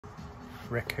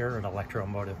Rick here at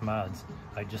Electromotive Mods.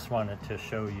 I just wanted to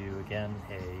show you again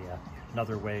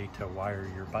another way to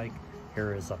wire your bike.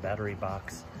 Here is a battery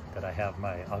box that I have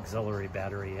my auxiliary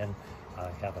battery in.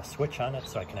 I have a switch on it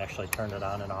so I can actually turn it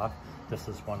on and off. This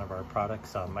is one of our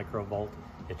products, microvolt.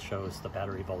 It shows the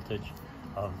battery voltage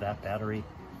of that battery.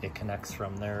 It connects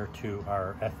from there to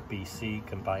our FBC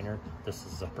combiner. This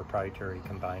is a proprietary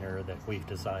combiner that we've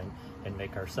designed and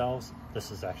make ourselves. This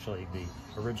is actually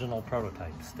the original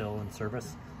prototype, still in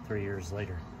service 3 years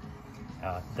later.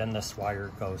 Then this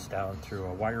wire goes down through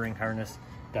a wiring harness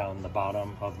down the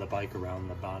bottom of the bike, around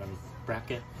the bottom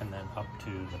bracket, and then up to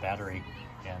the battery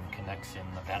and connects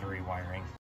in the battery wiring.